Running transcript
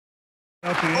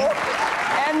Okay. Oh,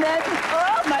 and then,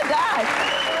 oh my God.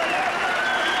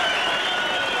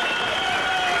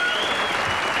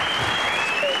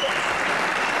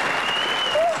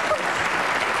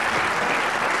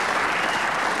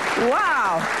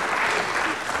 Wow.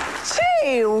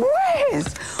 Gee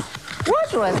whiz.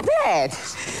 What was that?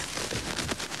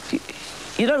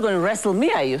 You're not going to wrestle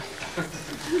me, are you?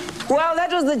 Well,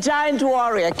 that was the giant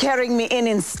warrior carrying me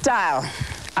in style.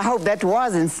 I hope that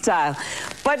was in style.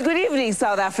 But good evening,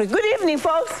 South Africa. Good evening,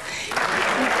 folks.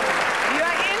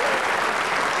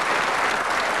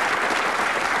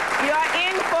 You are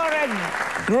in for a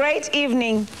great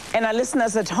evening, and our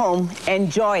listeners at home,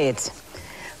 enjoy it.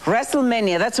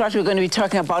 WrestleMania, that's what we're going to be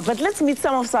talking about. But let's meet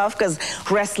some of South Africa's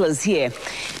wrestlers here.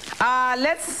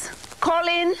 Let's call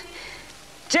in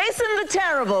Jason the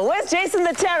Terrible. Where's Jason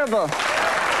the Terrible?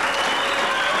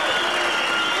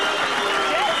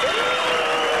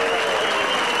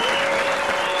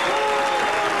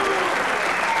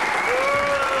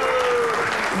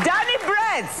 Danny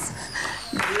Bretz.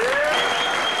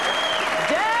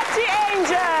 Dirty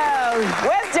Angel.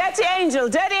 Where's Dirty Angel?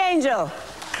 Dirty Angel.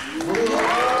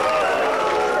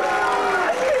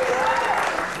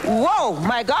 Whoa,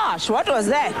 my gosh, what was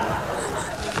that?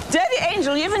 Dirty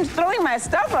Angel, you've been throwing my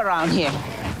stuff around here.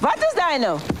 What does that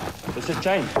know? It's a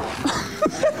chain.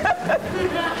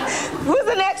 Who's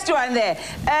the next one there?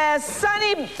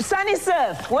 Sunny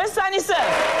Surf. Where's Sunny Surf?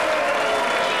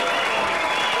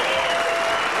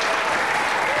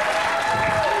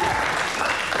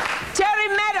 Terry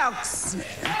Maddox.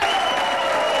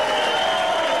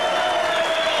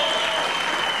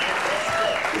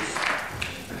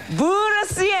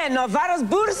 Burasien, or Varos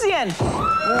Burasien.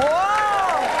 Whoa!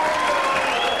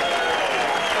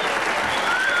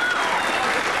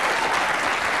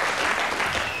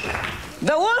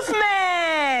 The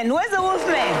Wolfman! Where's the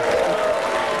Wolfman?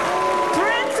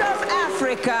 Prince of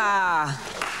Africa.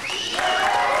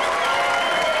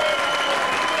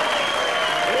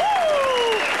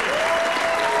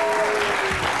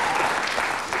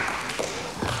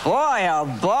 Boy, oh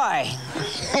boy.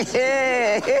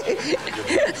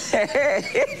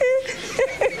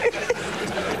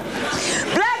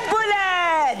 Black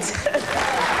Bullet!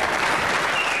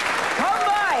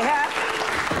 Homeboy, huh?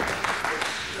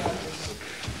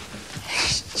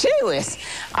 Gee whiz,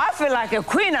 I feel like a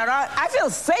queen around. I feel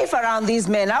safe around these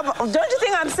men. Don't you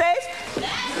think I'm safe?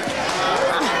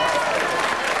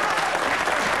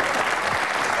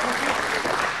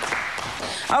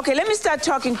 Okay, let me start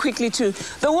talking quickly to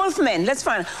the Wolfman. Let's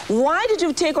find out. Why did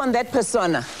you take on that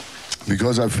persona?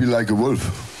 Because I feel like a wolf.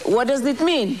 What does it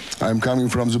mean? I'm coming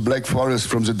from the Black Forest,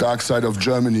 from the dark side of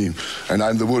Germany, and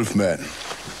I'm the Wolfman.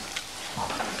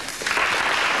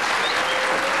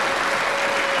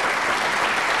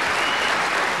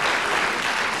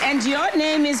 And your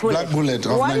name is Bullet. Black Bullet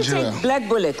of Why Nigeria. Why do you take Black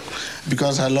Bullet?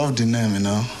 Because I love the name, you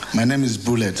know. My name is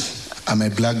Bullet. I'm a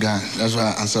black guy. That's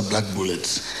why I answer Black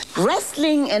Bullets.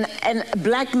 Wrestling and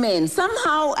black men.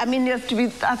 Somehow, I mean, you have to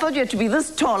be, I thought you had to be this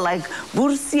tall, like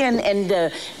Bursian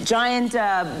and giant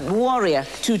warrior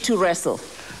to wrestle.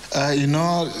 You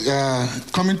know,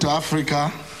 coming to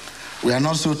Africa, we are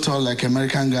not so tall like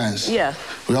American guys. Yeah.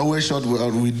 We are way short.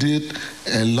 We did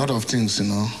a lot of things, you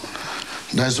know.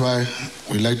 That's why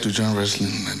we like to join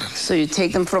wrestling like that. So you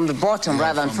take them from the bottom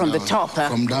rather than from the top, huh?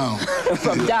 From down.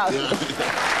 From down. Yeah.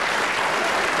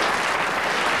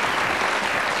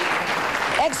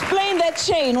 Explain that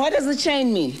chain. What does the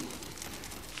chain mean?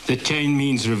 The chain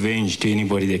means revenge to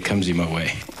anybody that comes in my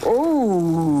way.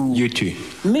 Oh. You too.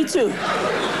 Me too.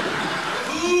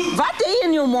 What are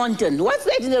in your mountain? What's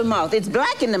that in the mouth? It's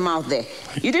black in the mouth there.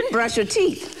 You didn't brush your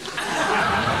teeth.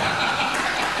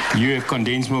 You have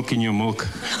condensed milk in your milk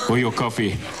or your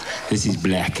coffee. This is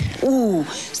black. Ooh,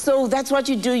 so that's what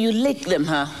you do. You lick them,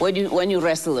 huh? When you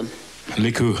wrestle them.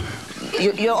 Lick who?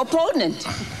 Your opponent.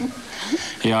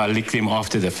 Yeah, I lick them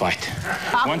after the fight.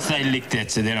 Once they lick that,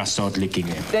 so then I start licking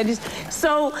them. That is.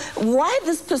 So why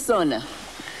this persona?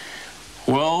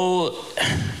 Well,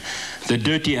 the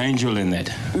dirty angel in that.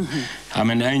 Mm-hmm.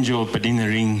 I'm an angel, but in the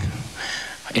ring,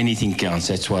 anything counts.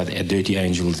 That's why a dirty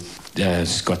angel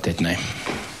has got that name.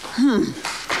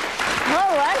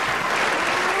 All right.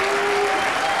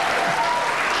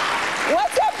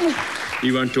 What's happening?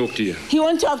 He won't talk to you. He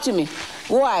won't talk to me.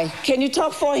 Why? Can you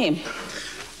talk for him?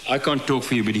 I can't talk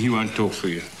for you, but he won't talk for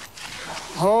you.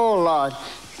 Oh, Lord.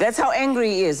 That's how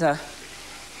angry he is, huh?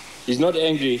 He's not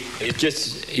angry.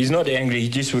 He's not angry. He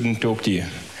just wouldn't talk to you.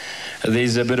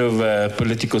 There's a bit of a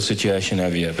political situation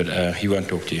over here, but he won't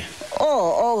talk to you.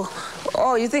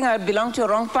 Oh, you think I belong to a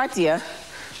wrong party, huh?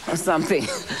 Or something.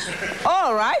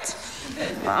 All right.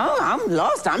 Oh, I'm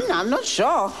lost. I'm not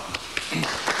sure.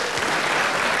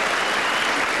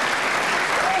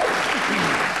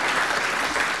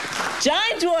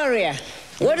 Giant warrior.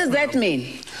 What does that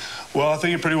mean? Well, I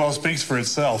think it pretty well speaks for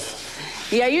itself.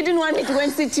 Yeah, you didn't want me to go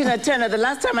and see Tina Turner. The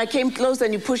last time I came close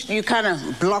and you kind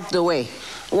of blocked the way.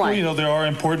 Why? Well, you know, there are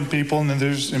important people and then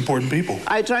there's important people.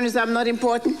 Are you trying to say I'm not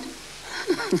important?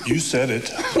 You said it.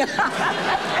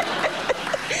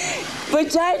 But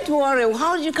Giant Warrior,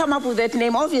 how did you come up with that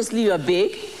name? Obviously, you're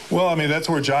big. Well, I mean, that's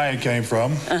where Giant came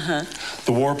from.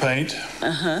 The war paint.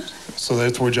 So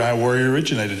that's where Giant Warrior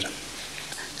originated.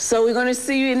 So we're going to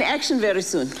see you in action very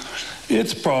soon.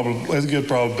 It's a good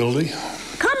probability.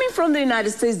 Coming from the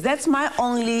United States, that's my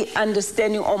only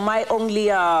understanding, or my only,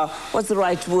 what's the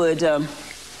right word,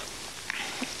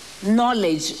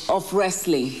 knowledge of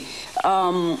wrestling.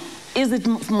 Is it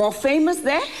more famous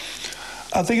there?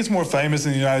 I think it's more famous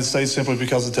in the United States simply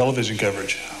because of television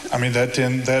coverage. I mean,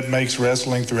 that makes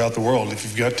wrestling throughout the world. If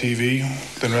you've got TV,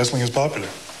 then wrestling is popular.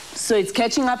 So it's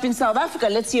catching up in South Africa.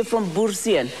 Let's hear from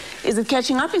Bursian. Is it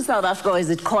catching up in South Africa, or is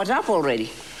it caught up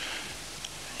already?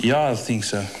 Yeah, I think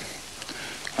so.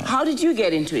 How did you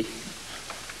get into it?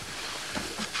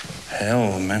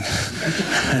 Hell, man.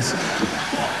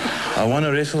 I want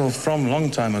to wrestle from a long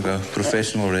time ago,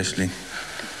 professional wrestling.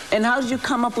 And how did you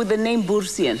come up with the name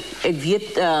Bursian?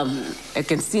 Ek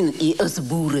kan sien, jy is 'n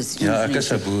boer. Ja, ek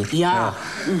is 'n boer. Yeah.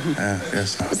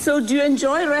 Yes. So do you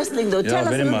enjoy wrestling, though? Yeah, Tell us a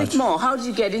very little much. bit more. How did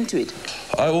you get into it?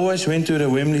 I always went to the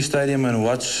Wembley Stadium and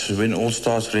watched when All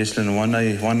Stars wrestling. One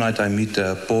night I meet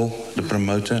Paul, the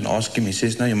promoter, and ask him. He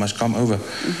says, "No, you must come over."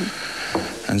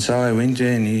 And so I went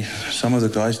there, and some of the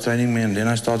guys training me, and then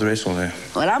I started wrestling there.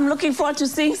 Well, I'm looking forward to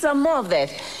seeing some more of that.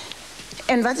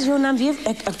 And wat is your naam weer?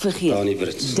 Ek vergeet. Danny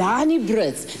Brits. Danny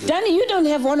Brits. Danny, you don't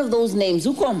have one of those names.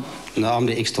 Hoekom? No, I'm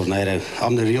the ex-tornado.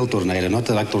 I'm the real tornado, not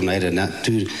the like tornado.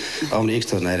 I'm the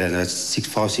ex-tornado. That's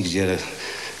 5-6 years.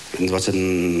 It was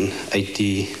in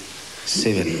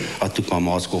 87. I took my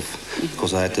mask off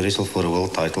because I had to wrestle for a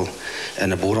world title.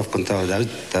 And the board of control,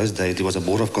 those days, there was a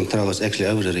board of control was actually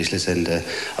over the wrestlers, and I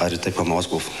had to take my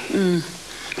mask off.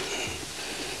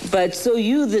 But so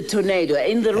you, the tornado,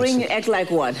 in the ring, you act like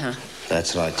what, huh?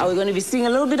 That's right. Are we going to be seeing a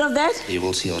little bit of that? You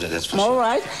will see all that, that's for All sure.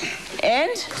 right.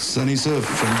 And? Sunny Surf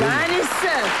from Sunny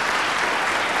Surf.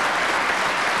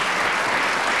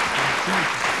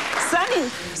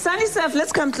 Sunny Surf,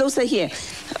 let's come closer here.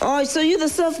 Oh, so you're the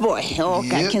surf boy. Oh,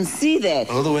 okay, I can see that.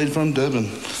 all the way from Durban.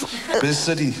 Best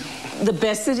city. The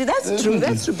best city, that's true,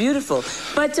 that's true, beautiful.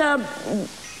 But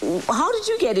how did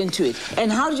you get into it?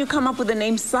 And how did you come up with the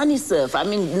name Sunny Surf? I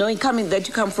mean, knowing that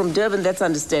you come from Durban, that's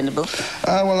understandable.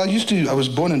 Well, I was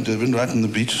born in Durban, right on the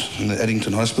beach, in the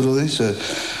Addington Hospital there. So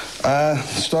I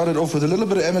started off with a little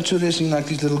bit of amateur wrestling, like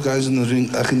these little guys in the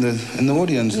ring, in the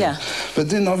audience. Yeah. But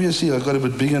then, obviously, I got a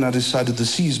bit bigger and I decided the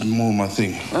sea's more my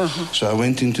thing. So I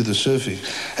went into the surfing.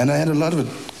 And I had a lot of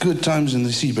good times in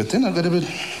the sea, but then I got a bit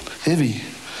heavy.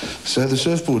 So the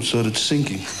surfboard started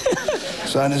sinking.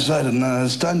 So I decided, no,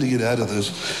 it's time to get out of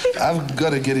this. I've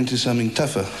got to get into something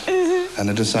tougher. And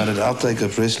I decided I'll take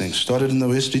up wrestling. Started in the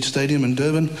West Street Stadium in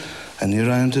Durban, and here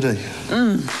I am today.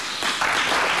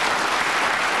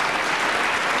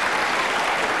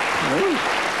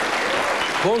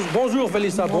 Bonjour,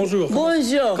 Felicia, bonjour.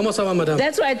 Bonjour. Comment ça va, madame?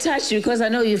 That's why I touched you, because I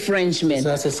know you're Frenchman.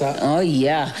 Ça, c'est ça. Oh,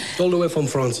 yeah. All the way from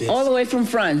France, yes. All the way from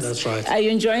France. That's right. Are you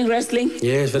enjoying wrestling?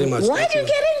 Yes, very much. Why Thank did you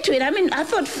get into it? I mean, I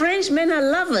thought French men are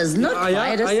lovers, not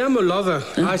fighters. I am a lover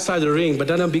outside the ring, but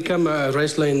then I become a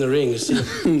wrestler in the ring, you see.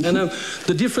 And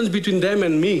the difference between them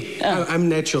and me, I'm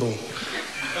natural.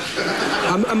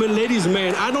 I'm a ladies'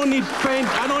 man. I don't need paint.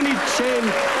 I don't need chain.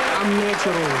 I'm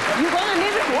natural. You're going to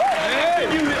leave it? Whoa. Hey,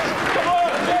 you, come on.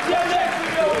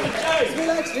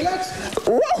 Relax.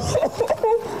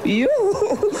 Whoa. You.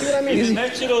 He's a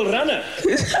natural runner.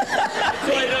 That's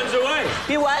why he runs away.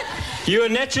 You what? You're a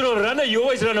natural runner. You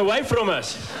always run away from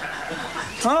us.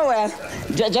 Oh, well,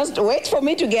 just wait for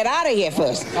me to get out of here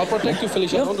first. I'll protect you,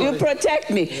 Felicia. You protect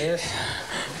me. Yes.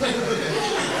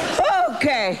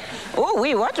 Okay. Oh,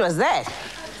 what was that?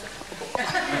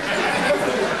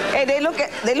 Hey, they look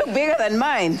bigger than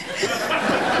mine.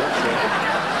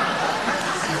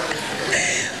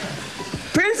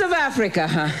 Prince of Africa,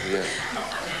 huh? Yeah.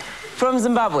 From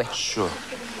Zimbabwe? Sure.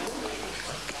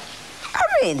 I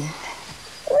mean,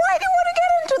 why do you want to get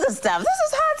into this stuff? This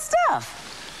is hard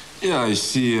stuff. Yeah, I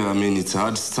see. I mean, it's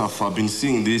hard stuff. I've been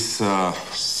seeing this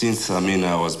since,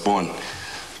 I was born.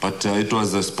 But it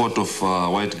was a sport of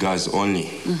white guys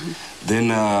only.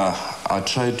 Then I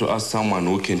tried to ask someone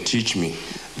who can teach me.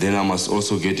 Then I must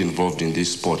also get involved in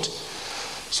this sport.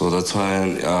 So that's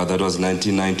why that was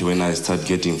 1990 when I started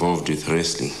getting involved with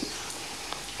wrestling,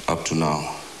 up to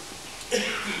now.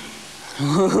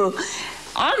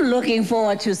 I'm looking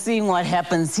forward to seeing what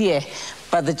happens here.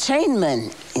 But the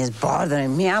chainman is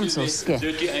bothering me. I'm so scared.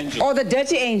 The dirty angel. Oh, the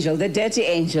dirty angel, the dirty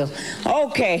angel.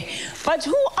 Okay, but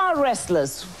who are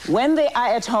wrestlers when they are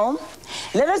at home?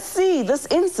 Let us see this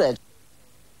insert.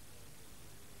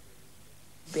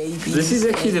 This is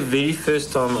actually the very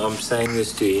first time I'm saying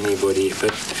this to anybody,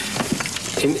 but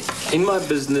in my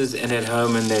business and at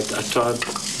home and that, I'm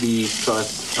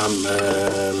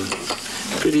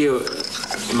pretty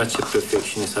much a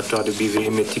perfectionist. I try to be very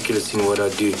meticulous in what I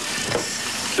do.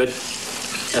 But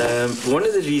one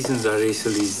of the reasons I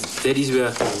wrestle is that is where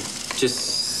I can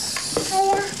just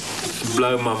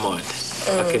blow my mind.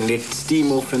 I can let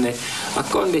steam off in that. I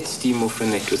can't let steam off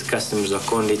in that with customers. I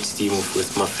can't let steam off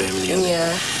with my family.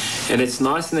 And it's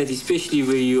nice in that, especially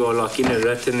where you are like in a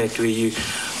rut in that, where you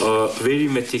are very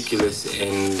meticulous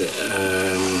and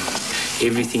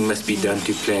everything must be done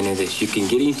to plan, and that you can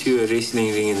get into a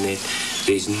wrestling ring and that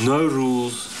there's no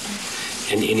rules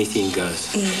and anything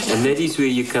goes. And that is where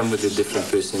you come with a different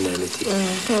personality.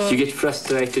 You get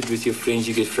frustrated with your friends,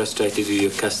 you get frustrated with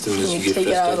your customers, you get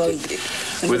frustrated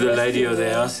with the lady of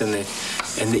the house and that.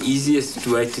 And the easiest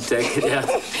way to take it out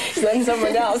than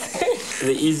someone else.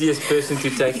 The easiest person to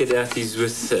take it out is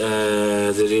with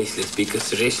the wrestlers,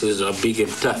 because wrestlers are big and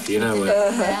tough, you know.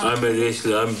 I'm a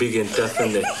wrestler, I'm big and tough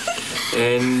and that.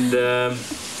 And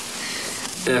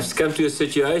I've come to a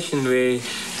situation where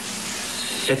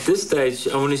at this stage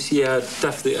I want to see how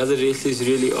tough the other wrestlers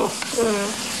really are.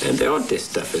 And they aren't as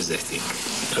tough as they think.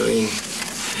 I mean,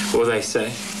 or they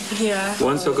say.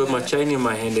 Once I got my chain in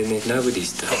my hand and then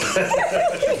nobody's tough.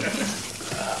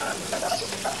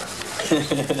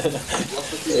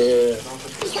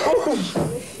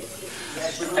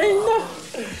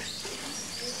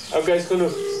 Okay, it's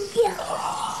gonna.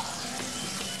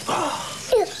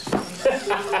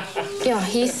 Yeah,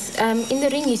 he's in the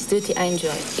ring. He's dirty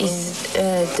angel. He's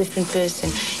a different person,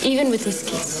 even with his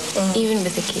kids. Even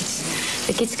with the kids,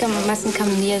 the kids mustn't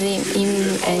come near him,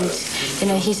 and you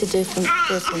know he's a different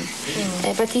person.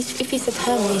 But if he's at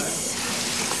home, he's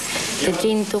the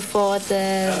gentle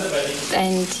father,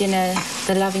 and you know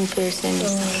the loving person.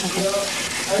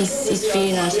 He's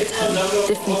very nice at home.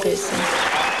 Different person.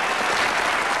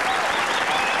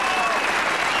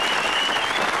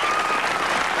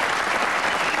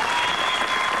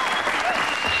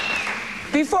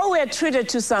 Before we are treated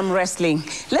to some wrestling,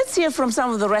 let's hear from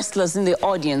some of the wrestlers in the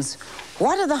audience.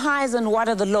 What are the highs and what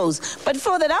are the lows? But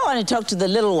before that, I want to talk to the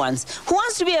little ones. Who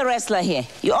wants to be a wrestler here?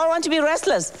 You all want to be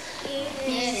wrestlers?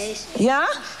 Yes. Yeah?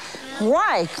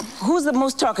 Why? Who's the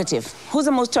most talkative? Who's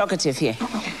the most talkative here?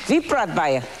 Wie praat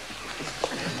baie?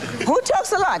 Who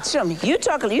talks a lot? Show me. You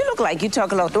talk. You look like you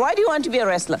talk a lot. Why do you want to be a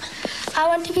wrestler? I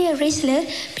want to be a wrestler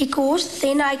because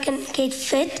then I can get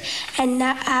fit and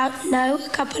know a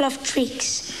couple of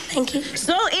tricks. Thank you.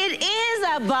 So it is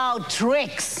about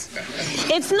tricks.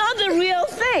 It's not the real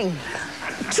thing.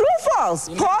 True or false?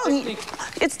 Paul,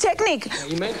 it's technique. Yeah,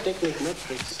 he meant technique, not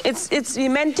tricks. He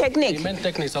meant technique. He meant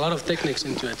techniques, a lot of techniques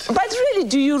into it. But really,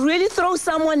 do you really throw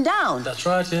someone down? That's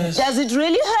right, yes. Does it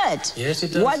really hurt? Yes,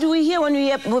 it does. What do we hear when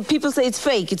people say it's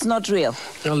fake, it's not real?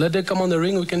 Well, let them come on the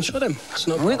ring, we can show them. It's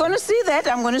no problem. We're going to see that.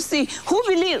 I'm going to see. Who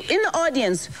believes, in the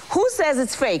audience, who says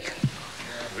it's fake?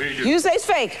 You say it's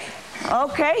fake.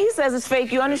 Okay, he says it's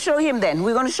fake. You want to show him then?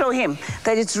 We're going to show him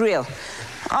that it's real.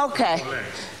 Okay.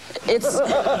 It's...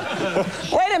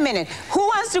 Wait a minute. Who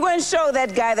wants to go and show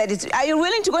that guy that it's... Are you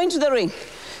willing to go into the ring?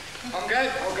 Okay.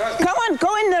 Come on,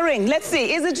 go in the ring. Let's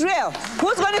see. Is it real?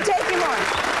 Who's going to take him on?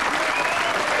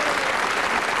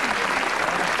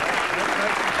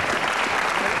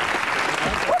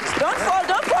 Oops, don't fall.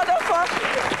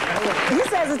 He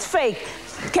says it's fake.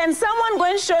 Can someone go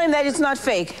and show him that it's not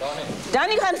fake?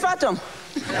 Danny can fathom.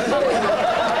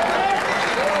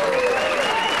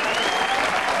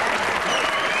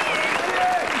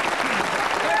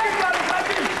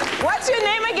 What's your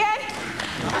name again?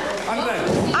 Andres.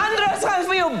 Andres comes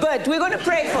for you, but we're going to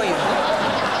pray for you.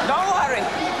 Don't worry.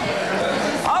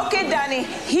 Okay, Danny.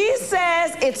 He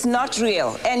says it's not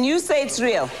real, and you say it's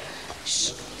real.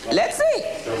 Shh. Let's see.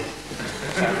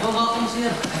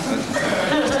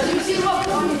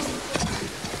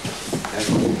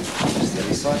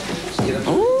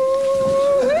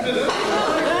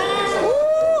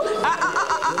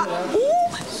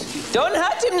 Don't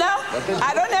hurt him now.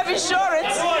 I don't have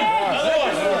insurance.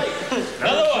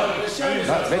 Another one.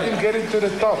 Let him get into the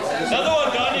top. Another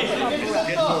one, Donnie.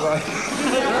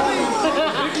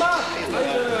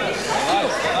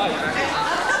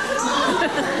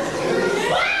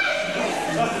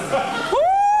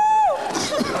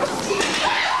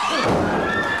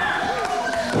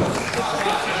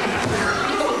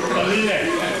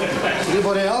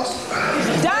 Anybody else?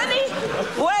 Danny,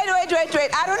 wait.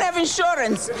 I don't have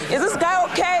insurance. Is this guy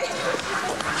okay?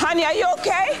 Honey, are you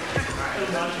okay?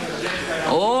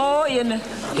 Oh, you know.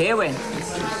 Here, when.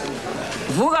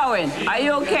 Vugawen, are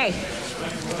you okay?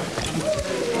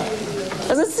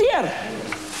 Is it here?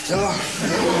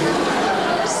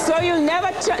 So you'll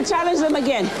never challenge them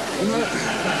again?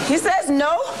 He says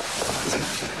no?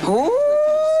 Ooh.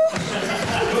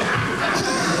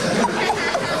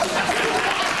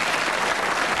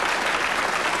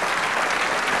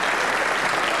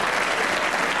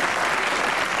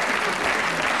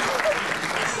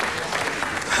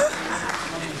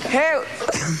 Hey,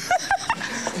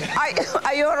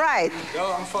 are you all right?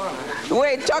 No, I'm fine.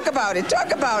 Wait, talk about it.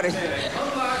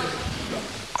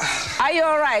 Are you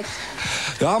all right?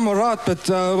 Yeah, I'm all right, but,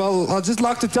 well, I'd just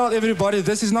like to tell everybody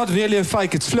this is not really a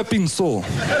fake, it's flipping sore.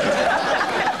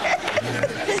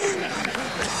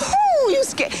 Oh, you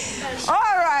scared.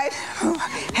 All right.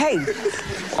 Hey,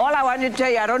 all I want to tell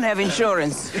you, I don't have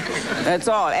insurance. That's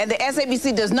all. And the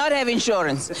SABC does not have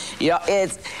insurance. Yeah,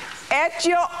 it's at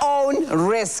your own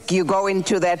risk you go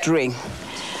into that ring.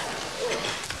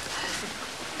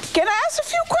 Can I ask a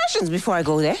few questions before I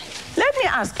go there? Let me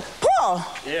ask. Paul.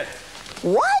 Yeah.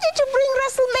 Why did you bring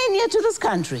WrestleMania to this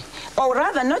country? Or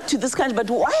rather, not to this country, but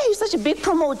why are you such a big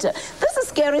promoter? This is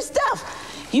scary stuff.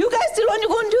 You guys still want to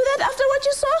go and do that after what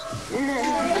you saw?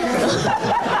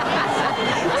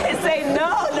 They say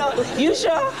no. You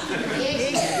sure?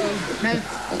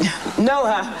 No,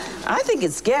 huh? I think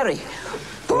it's scary.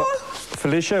 Paul?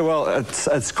 Felicia, well,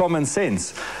 it's common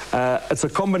sense. It's a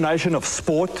combination of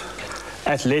sport,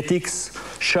 athletics,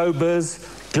 showbiz,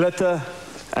 glitter,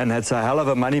 and it's a hell of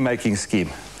a money-making scheme.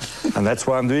 And that's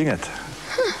why I'm doing it.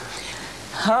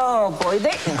 Oh, boy.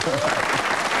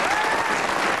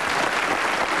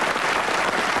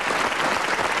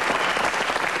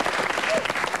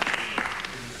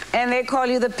 And they call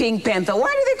you the Pink Panther.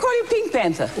 Why do they call you Pink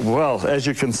Panther? Well, as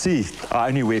you can see, I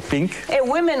only wear pink. Hey,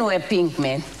 women wear pink,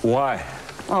 man. Why?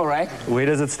 All right. Where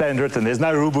does it stand written? There's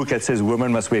no rule book that says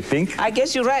women must wear pink. I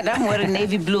guess you're right. I'm wearing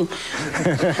navy blue. How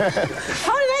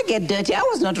did I get dirty? I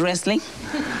was not wrestling.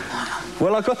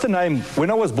 Well, I got the name. When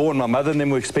I was born, my mother and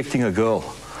them were expecting a girl.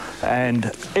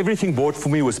 And everything bought for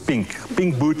me was pink.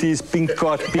 Pink booties, pink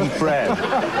cot, pink pram.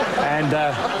 And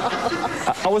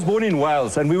I was born in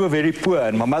Wales, and we were very poor.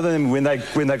 And my mother and them,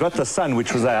 when they got the son,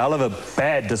 which was a hell of a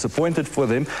bad disappointment for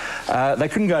them, they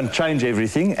couldn't go and change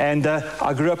everything. And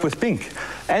I grew up with pink.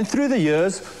 And through the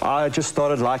years, I just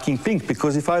started liking pink,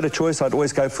 because if I had a choice, I'd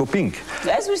always go for pink.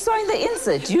 As we saw in the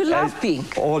insert, you love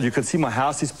pink. All you can see, my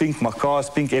house is pink, my car is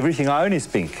pink, everything I own is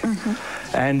pink.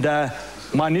 Mm-hmm. And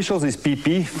my initials is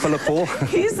PP, Philip Paul.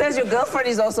 He says your girlfriend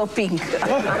is also pink.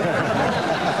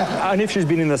 Only if she's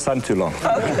been in the sun too long.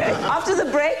 Okay. After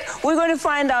the break, we're going to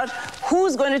find out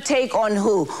who's going to take on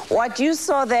who. What you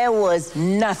saw there was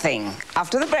nothing.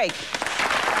 After the break.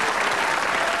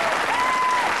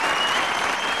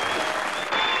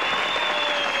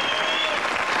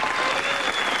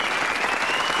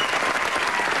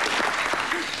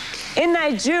 In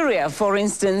Nigeria, for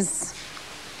instance,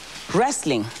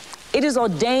 wrestling, it is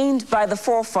ordained by the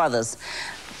forefathers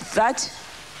that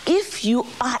if you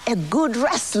are a good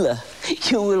wrestler,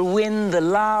 you will win the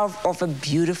love of a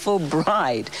beautiful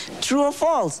bride. True or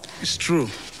false? It's true.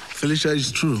 Felicia,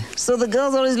 it's true. So the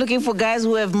girl's always looking for guys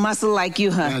who have muscle like you,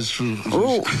 huh? That's true.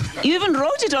 Oh, you even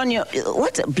wrote it on your,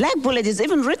 what? Black bullet is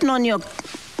even written on your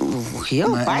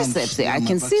biceps there. I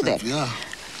can see that. Yeah.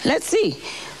 Let's see.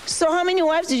 So how many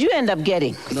wives did you end up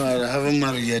getting? No, I haven't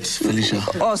married yet, Felicia.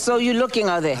 Oh, so you're looking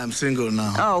out there? I'm single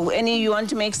now. Oh, you want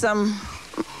to make some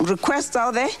requests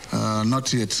out there?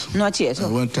 Not yet. Not yet?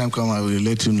 When time comes, I will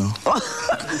let you know.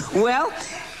 Well,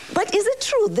 but is it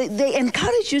true? They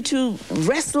encourage you to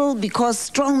wrestle because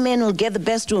strong men will get the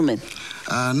best women?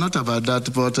 Not about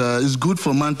that, but it's good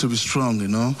for man to be strong, you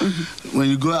know. Mm-hmm. When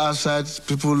you go outside,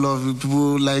 people love you,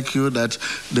 people like you, that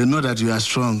they know that you are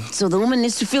strong. So the woman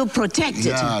needs to feel protected.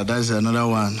 Yeah, that's another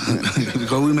one.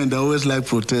 Because women, they always like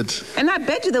protect. And I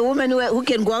bet you the woman who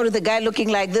can go out with a guy looking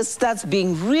like this starts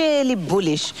being really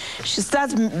bullish. She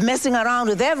starts messing around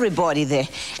with everybody there,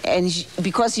 and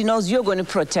because she knows you're going to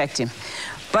protect him.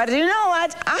 But you know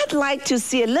what? I'd like to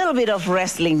see a little bit of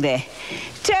wrestling there.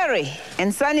 Terry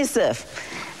and Sunny Surf,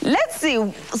 let's see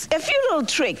a few little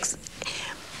tricks.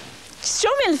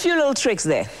 Show me a few little tricks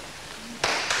there.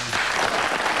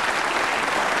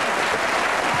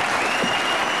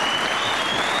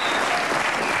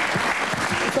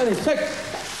 Sunny, check.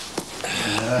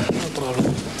 No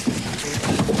problem.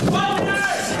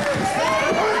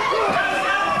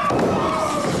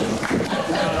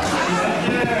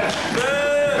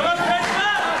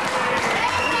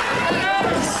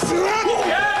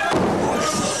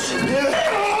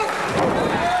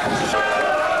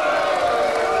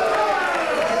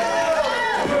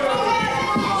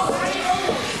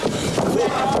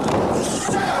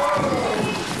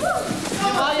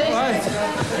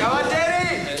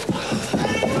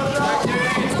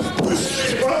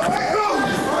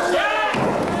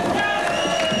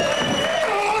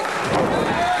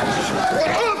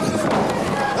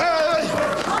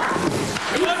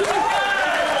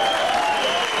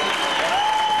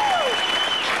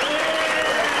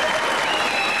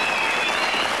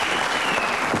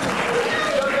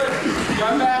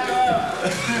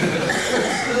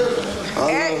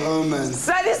 Oh, man.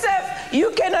 Sadisef,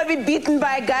 you cannot be beaten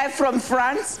by a guy from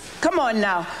France. Come on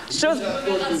now. Show.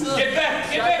 Get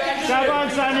back! Get back! Come on,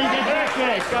 Sonny, get back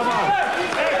there. Come on.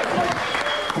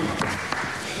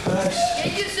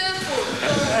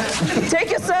 Take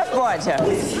your surfboard. Take your surfboard.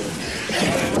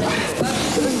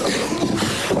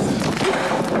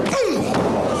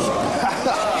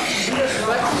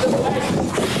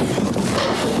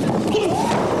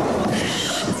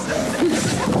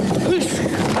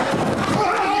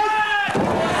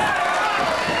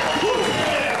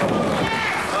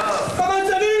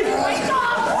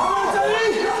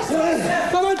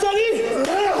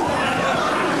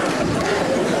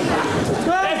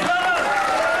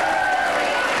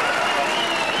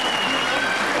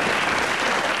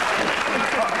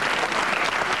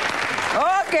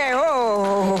 Okay,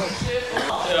 oh,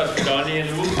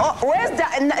 where's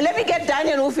let me get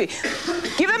Danny and Ufi.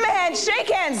 Give him a hand, shake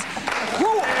hands.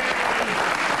 Who?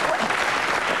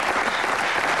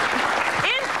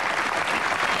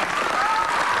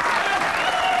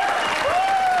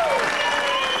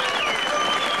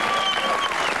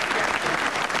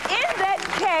 In that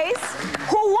case,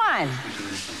 who won?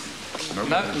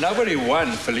 Nobody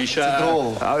won, Felicia. It's a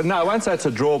draw. No, I won't say it's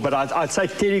a draw, but I'd say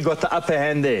Terry got the upper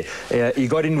hand there. He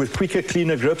got in with quicker,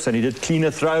 cleaner grips, and he did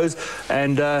cleaner throws,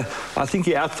 and I think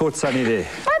he outthought Sonny there.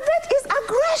 But that is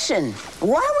aggression.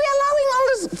 Why are we allowing all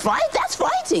this fight? That's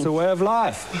fighting. It's a way of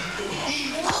life.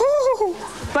 Ooh.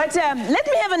 But let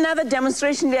me have another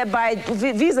demonstration there by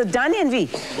Visa, Danny and V.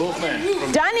 Wolfman.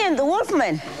 Danny and the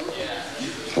Wolfman.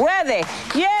 Where are they?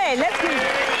 Yay, let's go.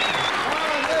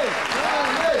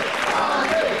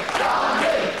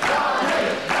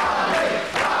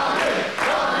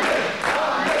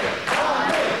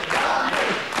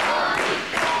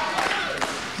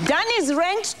 Danny's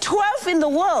ranked 12th in the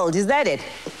world, is that it?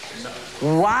 No.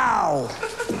 Wow.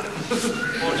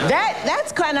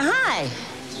 That's kind of high.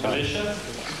 Felicia?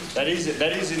 That is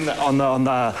in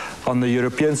on the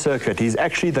European circuit. He's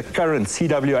actually the current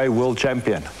CWA world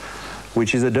champion,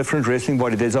 which is a different wrestling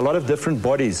body. There's a lot of different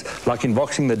bodies, like in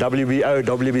boxing, the WBO,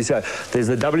 WBC. There's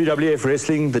the WWF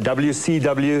wrestling, the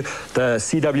WCW, the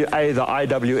CWA, the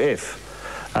IWF.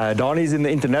 Donnie's in the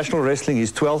international wrestling,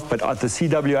 he's 12th, but at the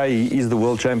CWA, he is the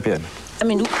world champion. I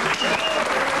mean...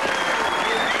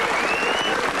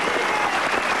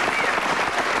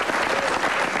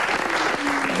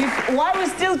 While we're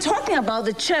still talking about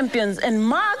the champions, and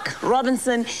Mark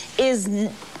Robinson is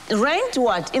ranked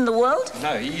what, in the world?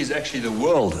 No, he is actually the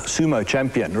world sumo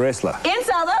champion wrestler. In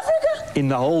South Africa? In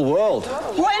the whole world.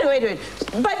 Wait.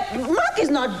 But Mark is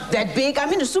not that big. I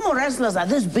mean, the sumo wrestlers are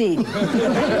this big. Can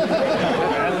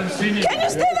you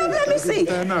stand up? Let me see.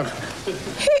 Stand up.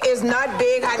 He is not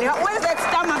big, honey. Where's that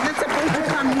stomach that's supposed to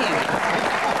come here?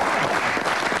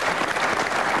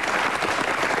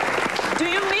 Do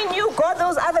you mean you got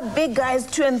those other big guys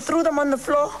too and threw them on the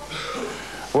floor?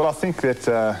 Well, I think that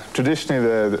traditionally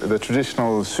the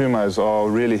traditional sumos are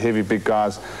really heavy, big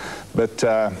guys. But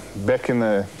back in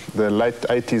the late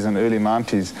 80s and early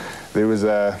 90s, there was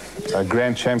a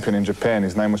grand champion in Japan.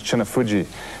 His name was Chinafuji.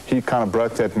 He kind of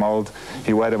broke that mold.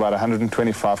 He weighed about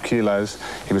 125 kilos.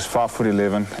 He was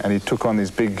 5'11", and he took on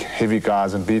these big, heavy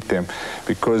guys and beat them.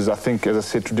 Because I think, as I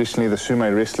said, traditionally the sumo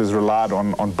wrestlers relied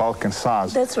on bulk and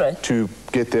size. That's right. To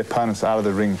get their opponents out of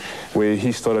the ring, where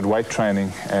he started weight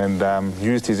training and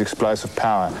used his explosive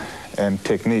power and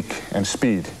technique and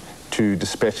speed to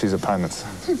dispatch his opponents.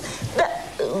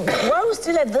 While we're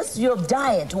still at this, your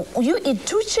diet, you eat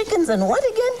 2 chickens and what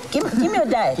again? Give me your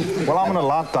diet. Well, I'm on a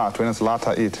light diet. When it's light,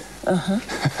 I eat.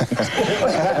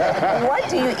 What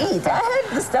do you eat? I heard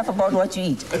the stuff about what you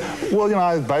eat. Well, you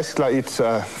know, basically I eat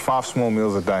 5 small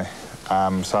meals a day.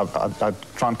 So I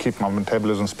try and keep my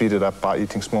metabolism speeded up by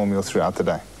eating small meals throughout the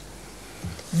day.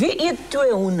 We eat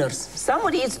 2 hoenders.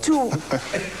 Somebody eats 2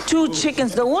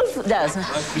 chickens. The wolf does.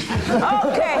 Okay,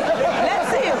 let's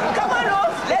see you. Come on,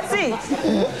 wolf. Let's see.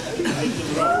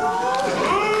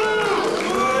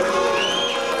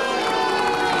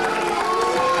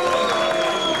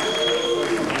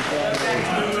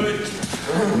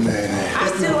 I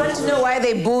still want to know why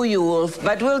they boo you, Wolf,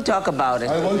 but we'll talk about it.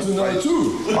 I want to know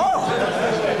too. Oh.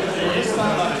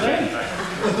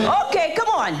 Okay, come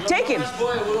on, take him.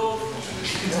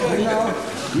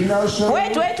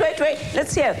 Wait.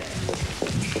 Let's hear.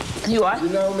 You are? We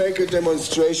now make a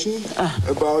demonstration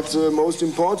about the most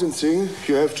important thing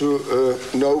you have to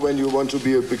know when you want to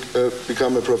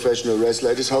become a professional wrestler.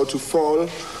 It is how to fall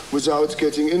without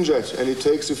getting injured. And it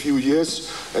takes a few years,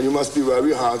 and you must be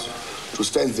very hard to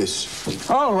stand this.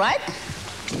 All right.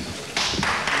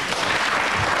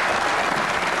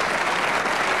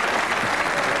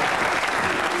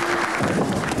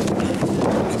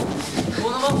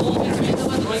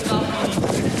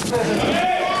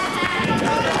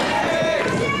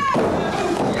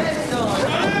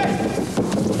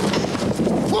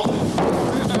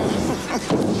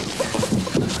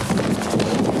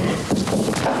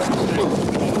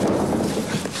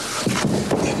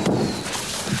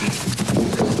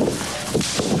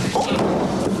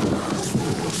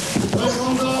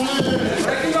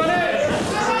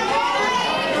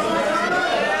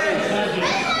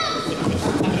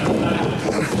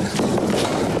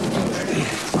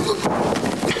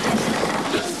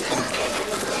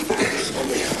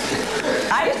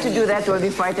 do that when we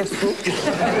fight at school.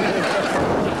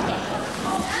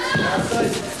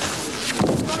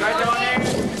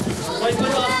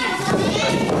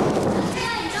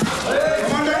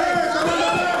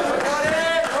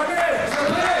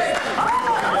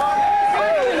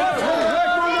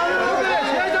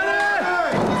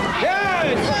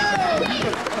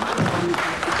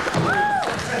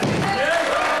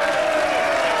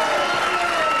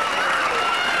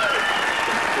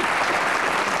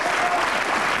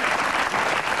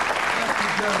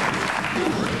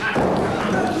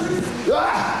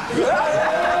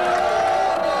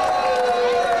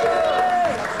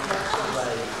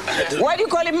 Why do you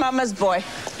call him Mama's boy?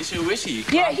 He's a wissy.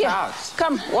 He Yeah, climbed out.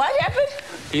 Come, what happened?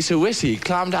 He's a wissy. He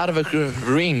climbed out of a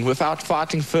ring without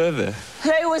fighting further.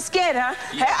 Hey, was scared, huh?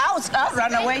 Hey, I'll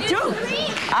run away too.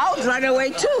 I'll run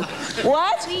away too.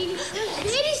 What?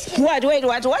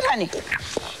 What, honey?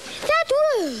 That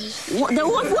wolf. The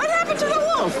wolf? What happened to the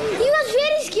wolf? He was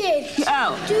very scared.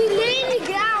 Oh. So he lay in the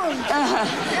ground.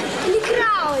 In the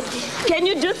crowd. Can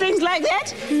you do things like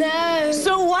that? No.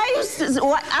 So why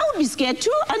I would be scared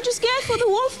too. Aren't you scared for the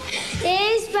wolf?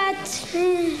 Yes, but...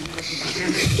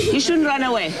 You shouldn't run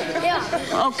away.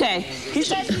 Yeah. Okay. You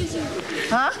should...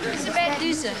 Huh? He's a bad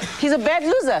loser. He's a bad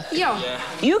loser? Yeah.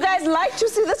 You guys like to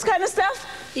see this kind of stuff?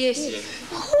 Yes.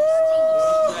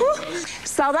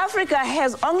 South Africa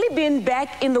has only been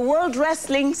back in the World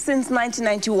Wrestling since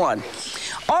 1991.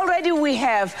 Already we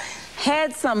have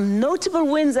had some notable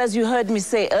wins, as you heard me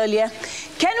say earlier.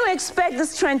 Can we expect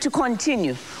this trend to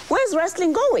continue? Where's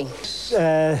wrestling going?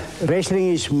 Wrestling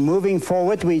is moving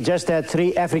forward. We just had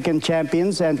 3 African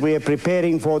champions, and we are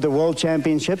preparing for the World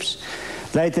Championships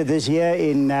later this year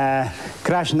in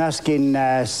Krasnoyarsk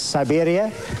in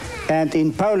Siberia. And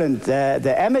in Poland,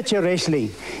 the amateur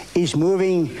wrestling is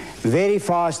moving very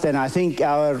fast, and I think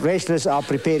our wrestlers are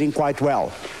preparing quite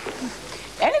well.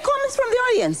 Any comments from the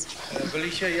audience?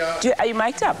 Felicia, ja. Are you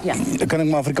mic'd up? Ja. Dan kan ik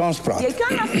maar Afrikaans praten. Jy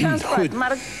kan Afrikaans praat,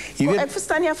 maar ek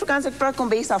verstaan nie Afrikaans, ek praat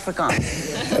kombuis Afrikaans.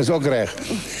 Is ook reg.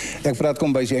 Ek praat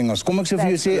kombuis Engels. Kom ek sê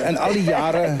vir jou sê, in al die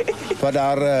jare wat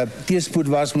daar teespoed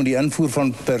was met die invoer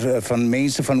van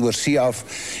mense van oorsee af,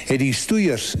 het die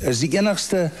stoeiers is die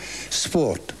enigste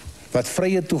sport wat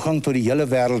vrye toegang tot die hele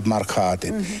wêreldmark gehad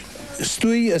het.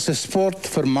 Stoei is 'n sport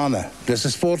vir manne. Dis 'n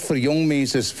sport vir jong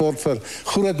mense, 'n sport vir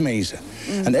groot mense.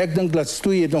 En ek dink dat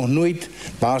stoei het nog nooit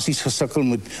basies gesukkel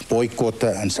met boikotte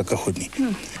en sulke goed nie.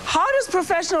 How does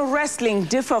professional wrestling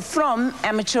differ from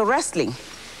amateur wrestling?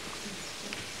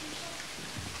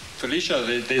 Felicia,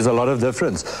 there's a lot of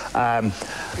difference.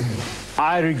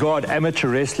 I regard amateur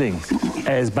wrestling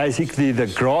as basically the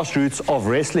grassroots of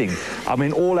wrestling. I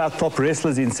mean, all our top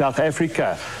wrestlers in South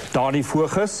Africa, Dani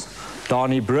Voges,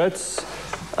 Dani Brits,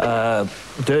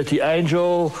 Dirty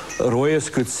Angel, Roy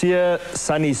Skutsia,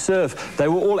 Sunny Surf, they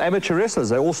were all amateur wrestlers.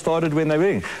 They all started when they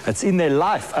were young. It's in their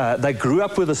life. They grew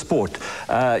up with the sport.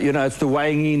 You know, it's the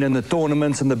weighing in and the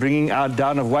tournaments and the bringing out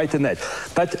down of weight and that.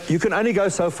 But you can only go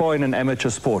so far in an amateur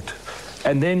sport.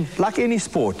 And then, like any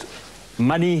sport,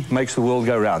 money makes the world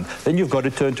go round. Then you've got to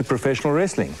turn to professional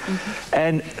wrestling.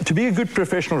 And to be a good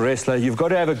professional wrestler, you've got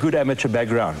to have a good amateur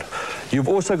background. You've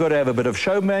also got to have a bit of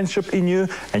showmanship in you,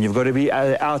 and you've got to be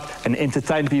out and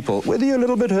entertain people. Whether you're a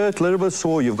little bit hurt, a little bit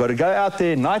sore, you've got to go out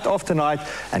there night after night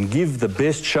and give the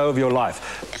best show of your life.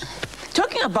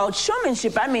 Talking about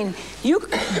showmanship, I mean,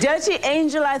 Dirty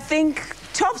Angel, I think,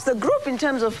 tops the group in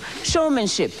terms of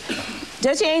showmanship.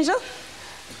 Dirty Angel?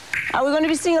 Are we going to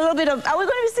be seeing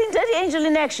Dirty Angel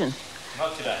in action?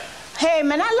 Not today. Hey,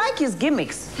 man, I like his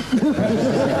gimmicks.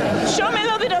 Show me a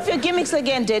little bit of your gimmicks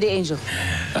again, Dirty Angel.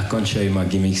 I can't show you my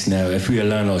gimmicks now. If we're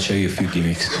alone, I'll show you a few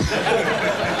gimmicks.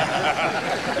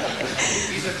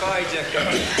 He's a carjacker.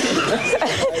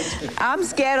 I'm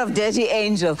scared of Dirty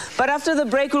Angel. But after the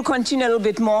break, we'll continue a little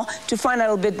bit more to find out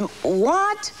a little bit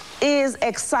what is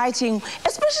exciting,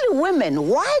 especially women.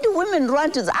 Why do women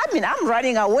run to I mean, I'm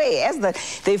running away. As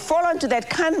they fall onto that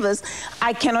canvas,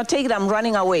 I cannot take it, I'm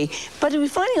running away. But we're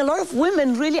finding a lot of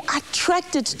women really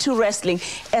attracted to wrestling,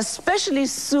 especially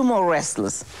sumo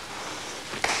wrestlers.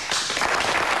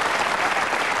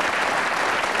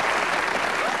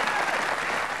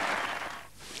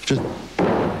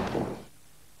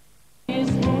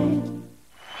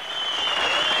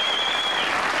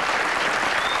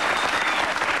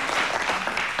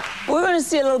 We're going to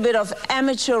see a little bit of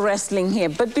amateur wrestling here.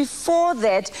 But before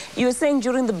that, you were saying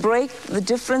during the break, the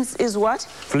difference is what?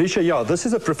 Felicia, yeah, this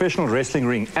is a professional wrestling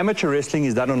ring. Amateur wrestling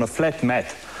is done on a flat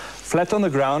mat. Flat on the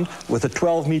ground with a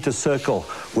 12-meter circle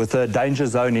with a danger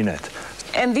zone in it.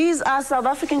 And these are South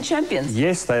African champions?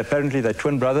 Yes, they're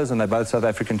twin brothers and they're both South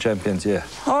African champions, yeah.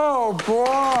 Oh,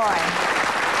 boy.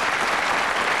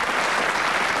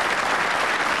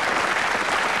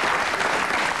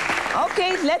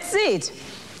 let's see it.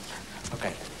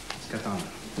 Okay, get on.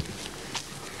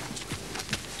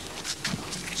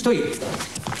 Stoei.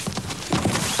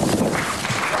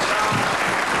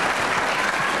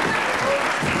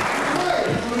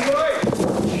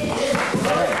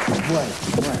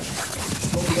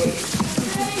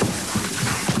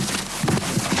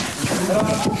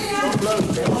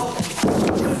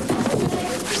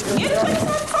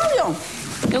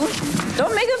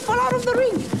 Don't make him fall out of the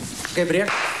ring. Okay, breek.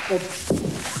 Op.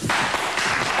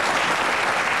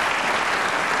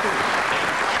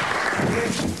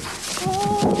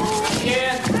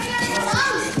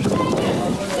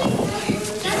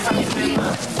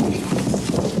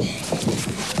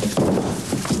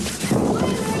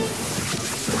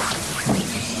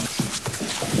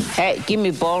 Hey, give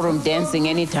me ballroom dancing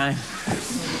anytime.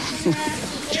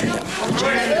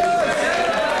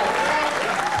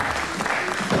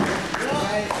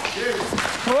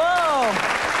 Whoa!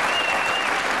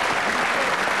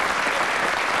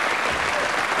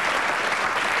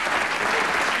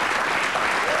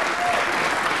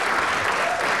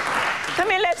 Come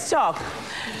here, let's talk.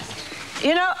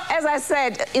 You know, as I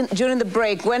said during the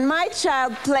break, when my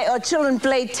children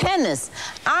play tennis,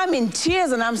 I'm in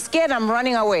tears and I'm scared, I'm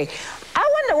running away. I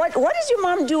wonder, what does your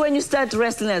mom do when you start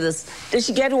wrestling like this? Does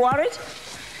she get worried?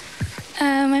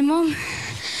 My mom,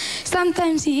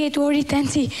 sometimes she get worried and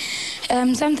she,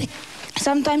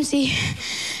 sometimes she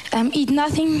eat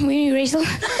nothing when we wrestle.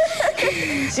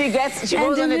 she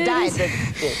goes on a diet.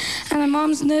 And my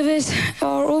mom's nervous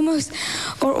or always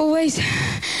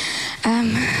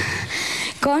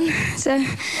gone. So.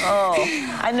 Oh,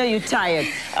 I know you're tired.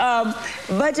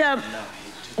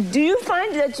 Do you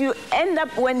find that you end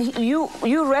up when you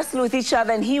wrestle with each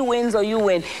other and he wins or you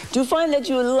win? Do you find that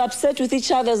you're a little upset with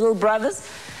each other as little brothers?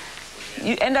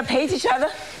 You end up hate each other?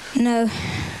 No.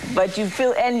 But you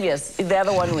feel envious if the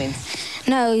other one wins?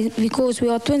 No, because we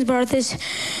are twin brothers.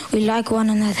 We like one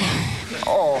another.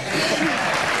 Oh.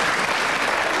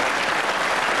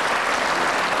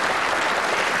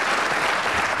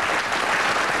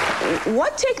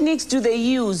 What techniques do they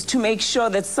use to make sure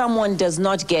that someone does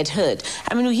not get hurt?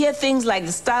 I mean, we hear things like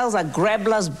the styles are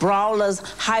grapplers, brawlers,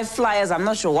 high flyers. I'm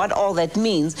not sure what all that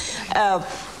means.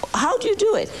 How do you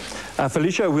do it?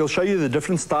 Felicia, we'll show you the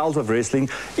different styles of wrestling.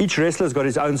 Each wrestler's got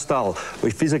his own style.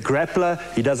 If he's a grappler,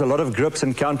 he does a lot of grips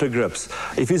and counter grips.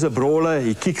 If he's a brawler,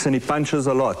 he kicks and he punches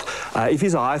a lot. If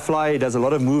he's a high flyer, he does a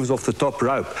lot of moves off the top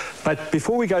rope. But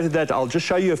before we go to that, I'll just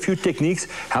show you a few techniques,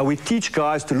 how we teach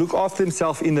guys to look after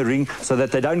themselves in the ring so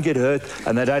that they don't get hurt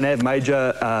and they don't have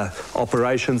major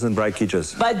operations and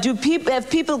breakages. But have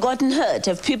people gotten hurt?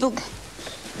 Have people...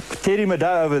 Terry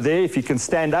Madau over there, if he can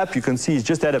stand up, you can see he's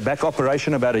just had a back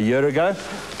operation about a year ago.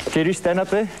 Terry, stand up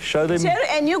there, show them. Terry,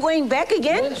 and you're going back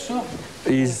again? Yeah, sure.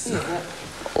 He's...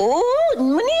 Oh,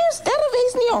 meneer,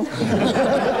 sterrenwees niet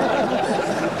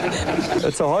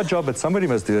It's a hard job, but somebody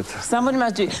must do it. Somebody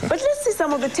must do it. But let's see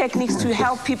some of the techniques to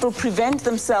help people prevent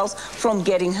themselves from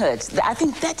getting hurt. I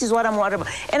think that is what I'm worried about.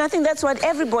 And I think that's what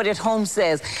everybody at home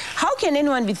says. How can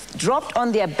anyone be dropped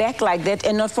on their back like that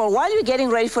and not fall? While you're getting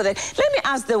ready for that, let me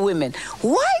ask the women,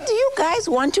 why do you guys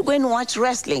want to go and watch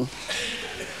wrestling?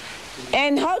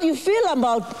 And how do you feel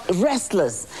about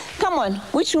wrestlers? Come on,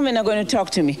 which women are going to talk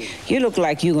to me? You look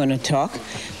like you're going to talk.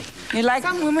 You like...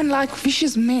 Some women like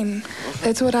vicious men.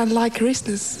 That's what I like,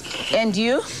 wrestlers. And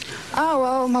you? Oh,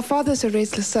 well, my father's a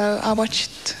wrestler, so I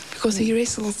watched because he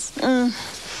wrestles.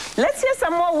 Let's hear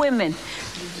some more women.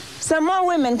 Some more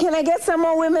women. Can I get some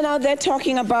more women out there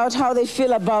talking about how they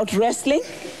feel about wrestling?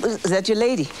 Is that your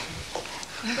lady?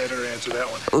 Let her answer that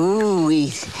one. Ooh,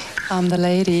 I'm the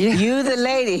lady. You the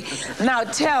lady. Now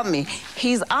tell me,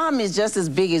 his arm is just as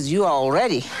big as you are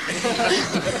already.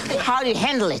 How do you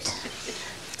handle it?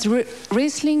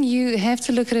 Wrestling, you have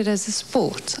to look at it as a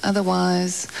sport.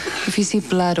 Otherwise, if you see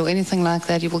blood or anything like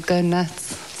that, you will go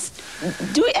nuts.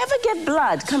 Do we ever get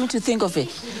blood, coming to think of it?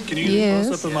 Can you get a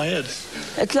close-up of my head?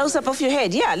 A close-up of your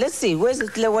head? Yeah, let's see. Where's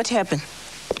it? What happened?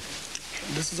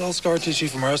 This is all scar tissue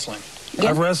from wrestling. Yeah.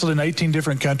 I've wrestled in 18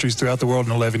 different countries throughout the world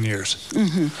in 11 years.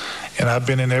 And I've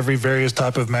been in every various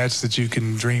type of match that you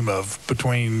can dream of,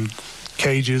 between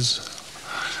cages,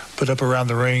 put up around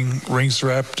the ring, rings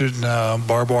wrapped in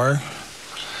barbed wire,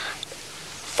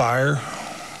 fire,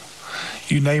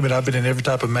 you name it. I've been in every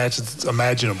type of match that's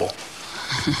imaginable.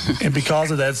 And because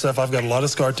of that stuff, I've got a lot of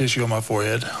scar tissue on my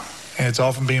forehead, and it's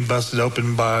often being busted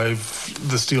open by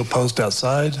the steel post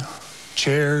outside,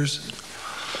 chairs,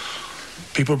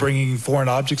 people bringing foreign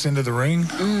objects into the ring.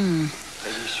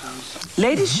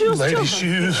 Ladies' shoes. Ladies'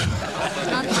 shoes.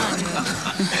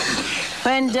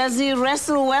 And does he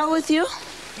wrestle well with you?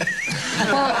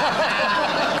 Well,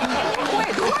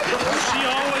 wait, She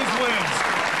always wins.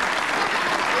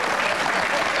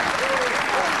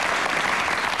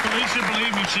 Felicia,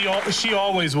 believe me, she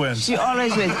always wins. She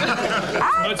always wins.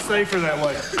 Much safer that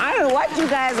way. I don't know what you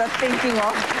guys are thinking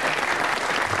of.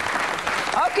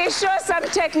 Okay, show us some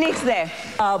techniques there.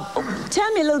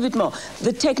 Tell me a little bit more.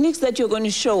 The techniques that you're going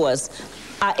to show us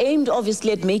are aimed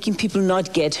obviously at making people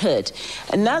not get hurt.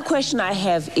 Another question I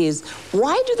have is,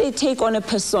 why do they take on a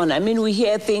persona? I mean, we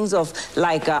hear things of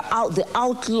like the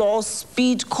outlaw,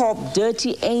 speed cop,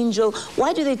 dirty angel.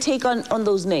 Why do they take on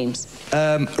those names?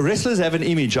 Wrestlers have an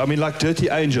image. I mean, like Dirty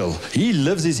Angel, he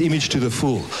lives his image to the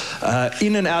full.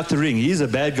 In and out the ring, he's a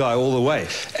bad guy all the way.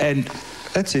 And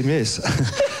that's him, yes.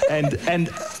 and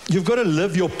you've got to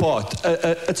live your part.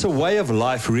 It's a way of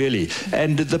life, really.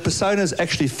 And the personas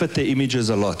actually fit their images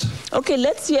a lot. Okay,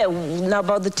 let's hear now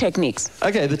about the techniques.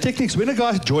 Okay, the techniques. When a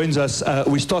guy joins us,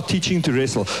 we start teaching to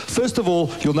wrestle. First of all,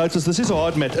 you'll notice this is a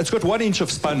hard mat. It's got 1 inch of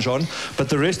sponge on, but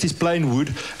the rest is plain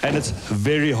wood, and it's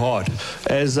very hard,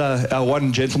 as our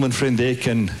one gentleman friend there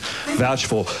can vouch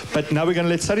for. But now we're going to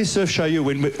let Sunny Surf show you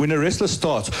when a wrestler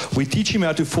starts, we teach him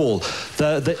how to fall.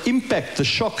 The impact, the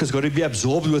shock has got to be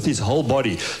absorbed with his whole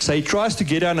body. So he tries to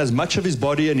get down as much of his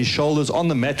body and his shoulders on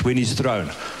the mat when he's thrown.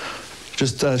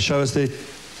 Just show us the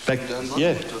back.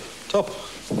 Yeah, top.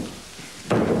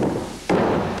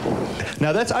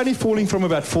 Now that's only falling from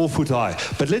about 4 foot high,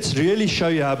 but let's really show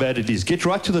you how bad it is. Get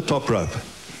right to the top rope.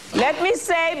 Let me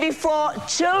say before,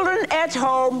 children at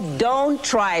home, don't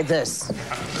try this.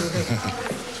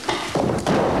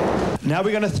 Now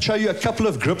we're going to show you a couple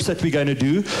of grips that we're going to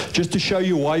do, just to show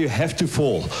you why you have to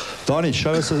fall. Donnie,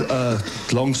 show us a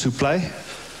long souffle.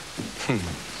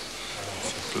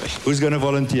 Who's going to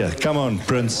volunteer? Come on,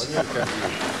 Prince.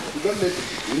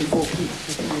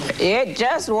 Yeah,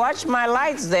 just watch my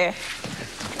lights there.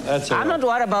 That's I'm not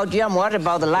worried about you, I'm worried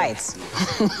about the lights.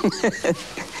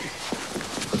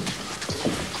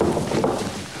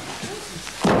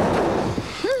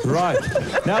 Right.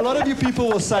 Now, a lot of you people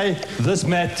will say this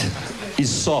mat is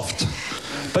soft.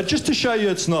 But just to show you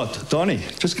it's not, Donnie,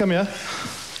 just come here.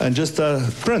 And just,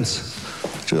 Prince,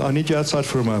 I need you outside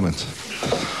for a moment.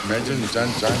 Imagine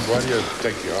giant warrior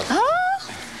take you out.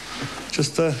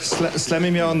 Just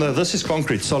slamming me on the, this is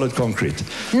concrete, solid concrete.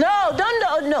 No, I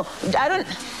don't.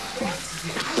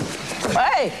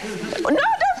 Hey, no,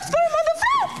 don't throw him on the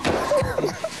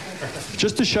floor.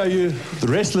 Just to show you, the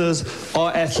wrestlers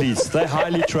are athletes. They're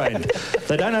highly trained.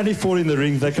 They don't only fall in the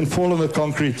ring, they can fall on the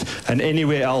concrete and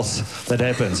anywhere else that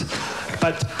happens.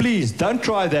 But please, don't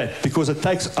try that, because it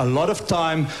takes a lot of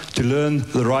time to learn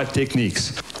the right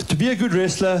techniques. To be a good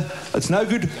wrestler, it's no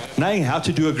good knowing how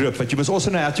to do a grip, but you must also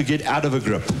know how to get out of a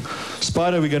grip.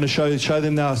 Spider, we're going to show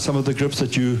them now some of the grips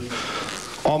that you...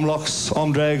 Arm locks,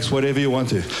 arm drags, whatever you want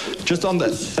to. Just on that,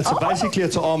 basically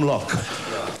it's an arm lock.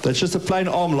 That's just a plain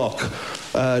arm lock.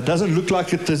 Doesn't look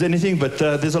like there's anything, but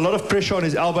there's a lot of pressure on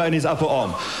his elbow and his upper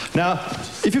arm. Now,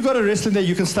 if you've got a wrestler there,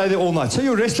 you can stay there all night. So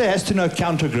your wrestler has to know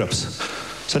counter grips.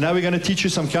 So now we're going to teach you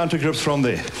some counter grips from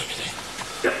there.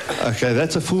 Okay,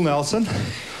 that's a full Nelson.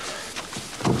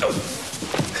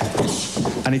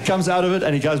 And he comes out of it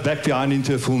and he goes back behind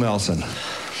into a full Nelson.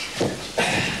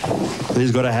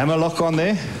 He's got a hammer lock on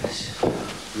there.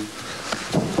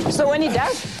 So when he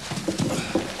does?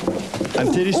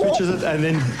 And Teddy switches it, and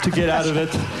then to get out of it,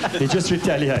 he just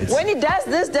retaliates. When he does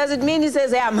this, does it mean he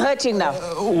says, hey, I'm hurting now?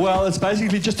 Well, it's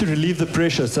basically just to relieve the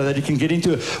pressure so that you can get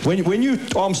into it. When you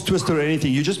arms twist or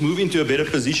anything, you just move into a better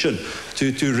position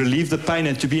to relieve the pain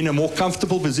and to be in a more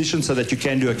comfortable position so that you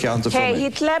can do a counter from it. Hey,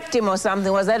 he clapped him or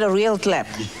something. Was that a real clap?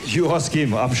 You ask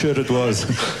him. I'm sure it was.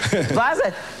 Was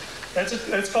it?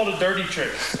 That's called a dirty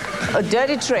trick. A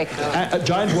dirty trick. A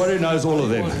Giant Warrior knows all of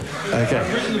them. Okay.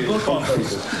 I've written the book on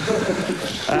those.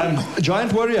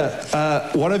 Giant Warrior,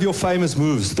 one of your famous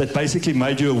moves that basically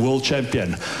made you a world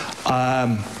champion.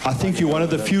 I think you're one of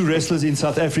the few wrestlers in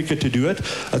South Africa to do it.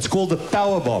 It's called the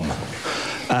power bomb.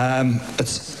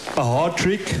 It's a hard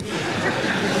trick.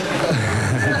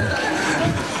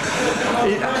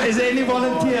 Is there any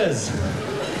volunteers?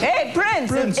 Hey,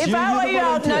 Prince, if I were you,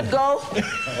 I'd not go.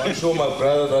 I show my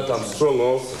brother that I'm strong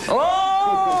also.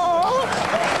 Oh!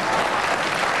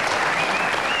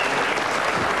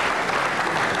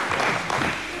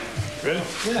 Ready?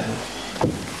 Yeah.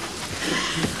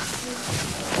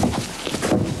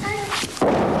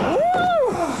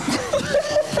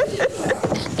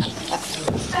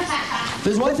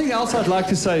 There's one thing else I'd like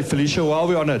to say, Felicia, while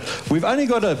we're on it. We've only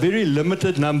got a very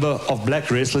limited number of black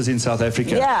wrestlers in South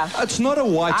Africa. Yeah. It's not a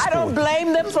white sport. I don't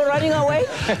blame them for running away.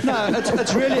 No,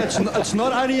 it's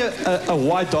not only a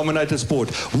white-dominated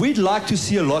sport. We'd like to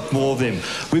see a lot more of them.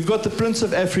 We've got the Prince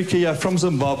of Africa here from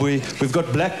Zimbabwe. We've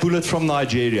got Black Bullet from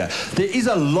Nigeria. There is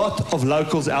a lot of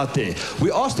locals out there.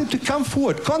 We asked them to come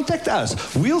forward, contact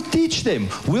us. We'll teach them.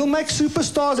 We'll make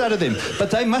superstars out of them. But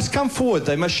they must come forward.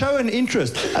 They must show an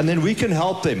interest, and then we can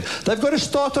help them. They've got to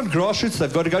start on grassroots.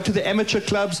 They've got to go to the amateur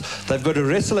clubs. They've got to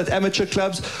wrestle at amateur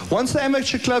clubs. Once the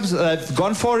amateur clubs have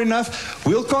gone far enough,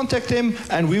 we'll contact them,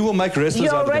 and we will make wrestlers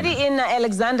You're out of them. already in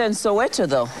Alexander and Soweto,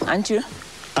 though, aren't you?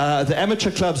 The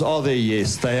amateur clubs are there,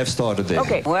 yes. They have started there.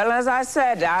 Okay, well, as I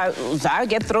said, I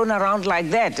get thrown around like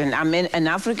that, and I'm an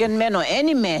African man or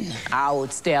any man, I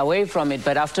would stay away from it.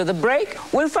 But after the break,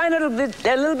 we'll find a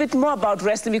little bit more about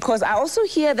wrestling, because I also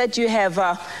hear that you have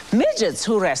midgets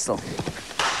who wrestle.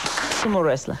 Sumo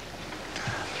wrestler.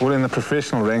 Well, in the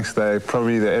professional ranks, the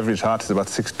average height is about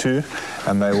 6'2",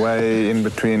 and they weigh in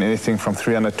between anything from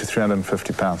 300 to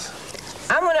 350 pounds.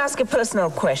 I'm going to ask a personal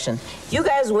question. You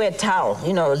guys wear towel,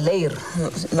 you know, layer,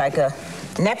 like a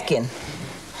napkin.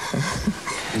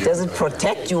 Does it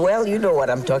protect you well? You know what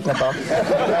I'm talking about.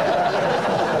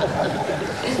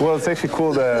 Well, it's actually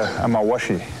called a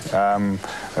mawashi,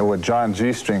 or a giant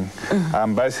G-string.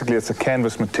 Basically, it's a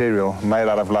canvas material made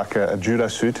out of like a judo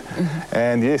suit.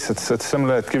 And yes, it's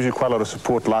similar. It gives you quite a lot of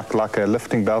support, like a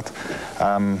lifting belt.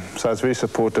 So it's very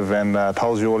supportive, and it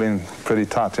holds you all in pretty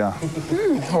tight, yeah.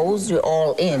 Holds you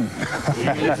all in.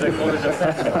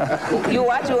 You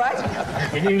what?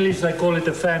 In English, they call it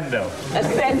a fan belt. A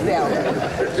fan belt.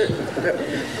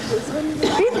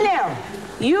 Pitnell,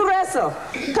 you wrestle.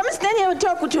 Come and stand here and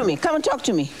talk to me. Come and talk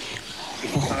to me.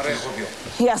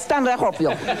 Yeah, stand right up,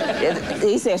 yo.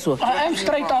 He says so. I am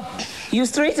straight up. You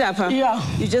straight up, huh? Yeah.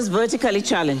 You're just vertically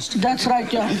challenged. That's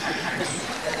right, yeah.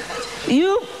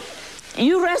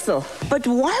 You wrestle, but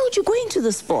why would you go into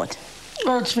the sport?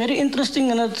 It's very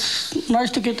interesting, and it's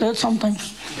nice to get hurt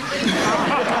sometimes.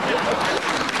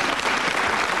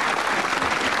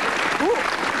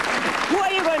 Who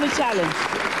are you going to challenge?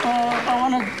 I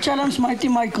want to challenge Mighty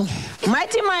Michael.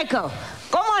 Mighty Michael.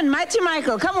 Come on, Mighty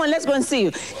Michael. Come on, let's go and see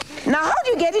you. Now, how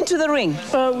do you get into the ring?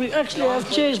 We actually have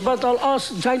chairs, but I'll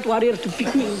ask Giant Warrior to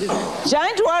pick me in the ring.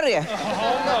 Giant Warrior?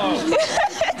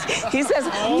 He says,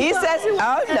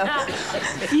 oh no.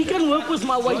 He can work with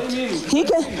my weight. He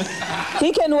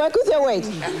can work with your weight?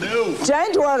 No.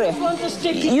 Giant Warrior,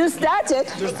 you started?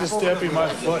 Just a step in my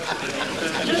foot.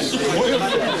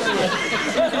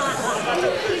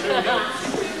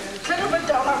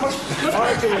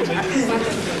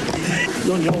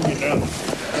 Don't hold me down.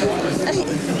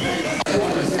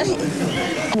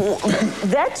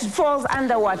 That falls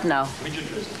under what now?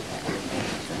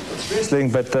 Wrestling,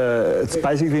 but it's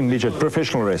basically midget,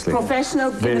 professional wrestling.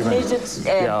 Professional midget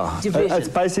division. It's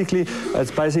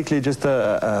basically just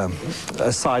a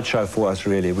sideshow for us,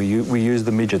 really. We use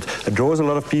the midget. It draws a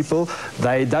lot of people.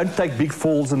 They don't take big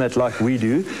falls in that like we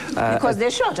do. Because they're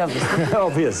short, obviously.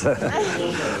 Obvious. but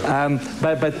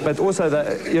also,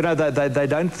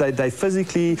 they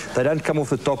physically, they don't come off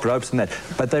the top ropes and that.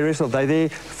 But they wrestle. They're there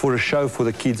for a show for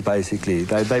the kids, basically.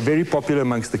 They're very popular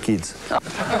amongst the kids.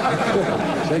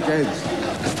 Shake hands.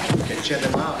 Can check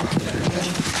them out.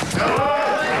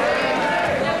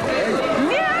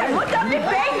 Yeah, put up the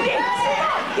basic.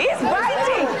 He's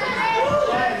biting.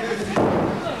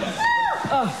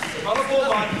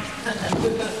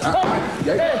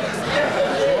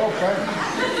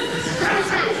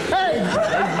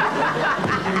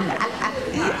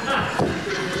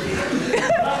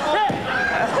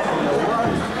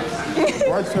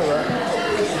 What's that?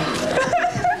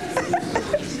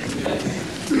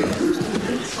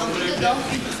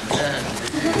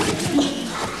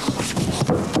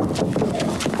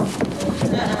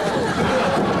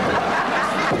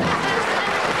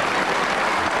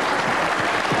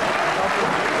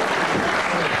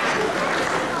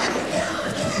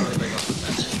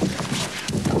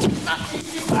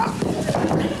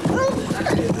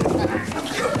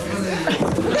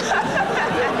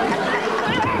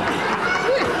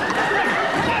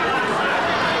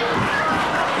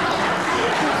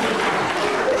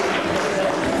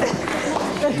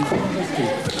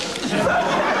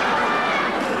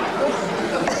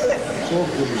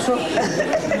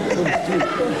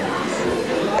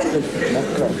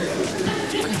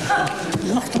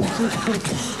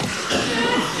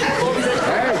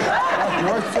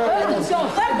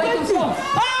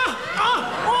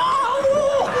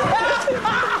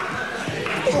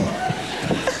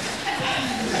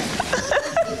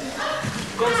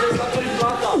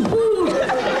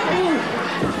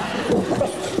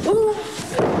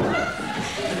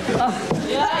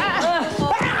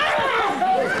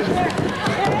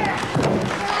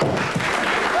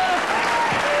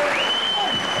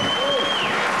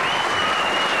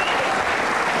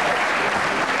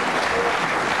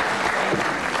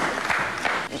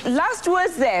 Last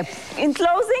words there. In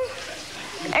closing,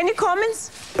 any comments?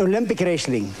 Olympic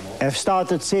wrestling have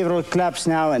started several clubs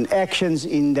now and actions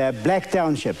in the black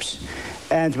townships.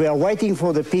 And we are waiting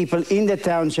for the people in the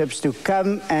townships to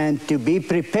come and to be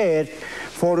prepared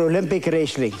for Olympic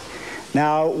wrestling.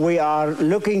 Now, we are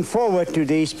looking forward to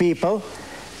these people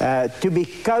to be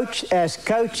coached as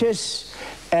coaches,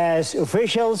 as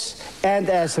officials, and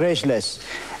as wrestlers.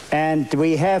 And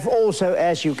we have also,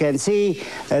 as you can see,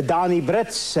 Dani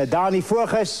Brits, Dani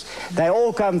Voorges. They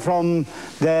all come from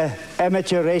the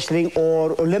amateur wrestling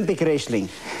or Olympic wrestling.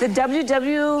 The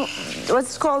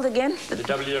what's it called again? The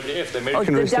WWF, the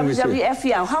American Wrestling. The WWF,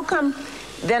 yeah. How come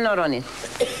they're not on it?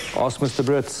 Ask Mr.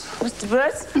 Brits. Mr.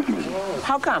 Brits?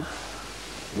 How come?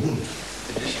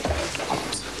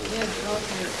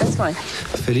 That's fine.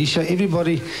 Felicia,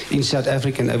 everybody in South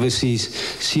Africa and overseas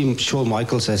see Shawn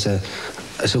Michaels as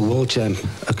a world champ.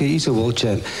 Okay, he's a world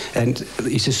champ. And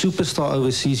he's a superstar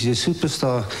overseas. He's a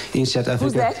superstar in South Africa.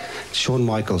 Who's that? Shawn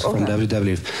Michaels from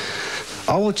WWF.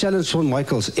 I will challenge Shawn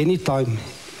Michaels anytime,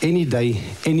 any day,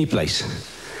 any place.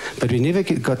 But we never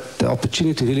got the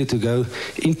opportunity really to go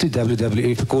into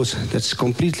WWE because that's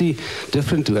completely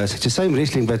different to us. It's the same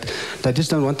wrestling, but they just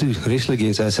don't want to wrestle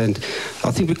against us. And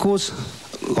I think because,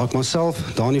 like myself,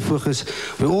 Dani Voorges,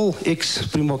 we're all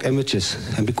ex-Springbok amateurs.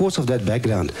 And because of that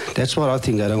background, that's why I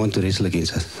think they don't want to wrestle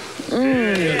against us.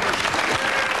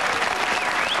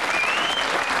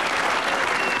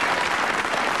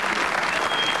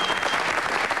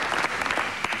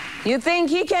 You think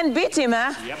he can beat him,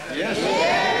 huh? Yep. Yes.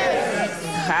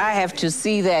 I have to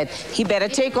see that. He better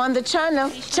take on the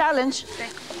challenge.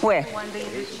 Where?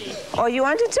 Oh, you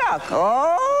want to talk?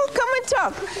 Oh, come and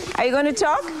talk. Are you going to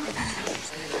talk?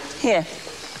 Here.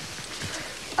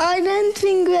 I don't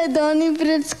think that Dani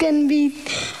Brits can beat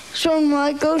Shawn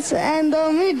Michaels and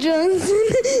Ahmed Johnson.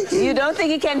 You don't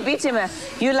think he can beat him?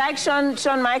 You like Shawn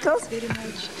Michaels? Very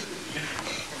much.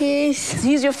 Yes.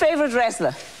 He's your favorite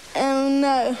wrestler?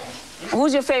 No.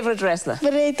 Who's your favorite wrestler?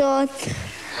 Bret Hart.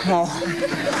 Oh.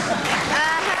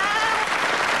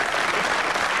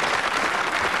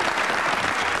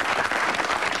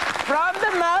 From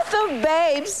the mouth of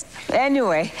babes.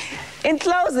 Anyway, in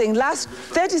closing, last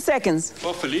 30 seconds.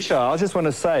 Well, Felicia, I just want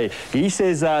to say, he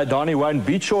says Dani won't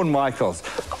beat Shawn Michaels.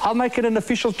 I'll make it an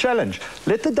official challenge.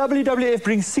 Let the WWF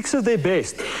bring 6 of their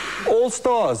best. All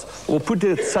stars. We'll put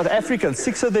the South Africans,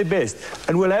 6 of their best.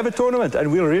 And we'll have a tournament,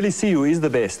 and we'll really see who is the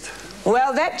best.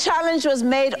 Well, that challenge was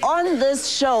made on this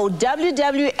show.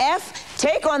 WWF,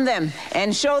 take on them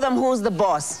and show them who's the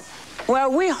boss.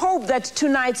 Well, we hope that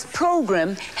tonight's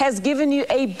program has given you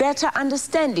a better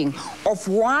understanding of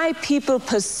why people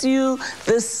pursue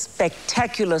this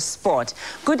spectacular sport.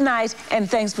 Good night, and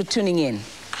thanks for tuning in.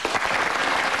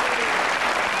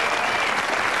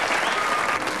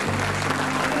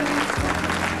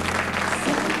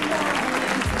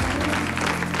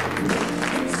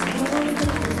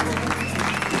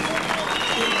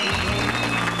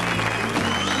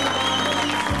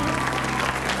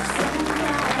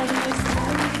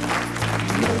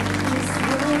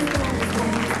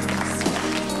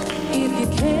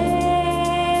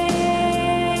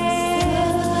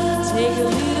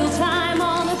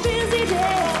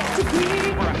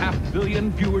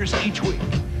 Viewers each week.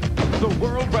 The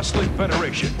World Wrestling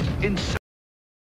Federation in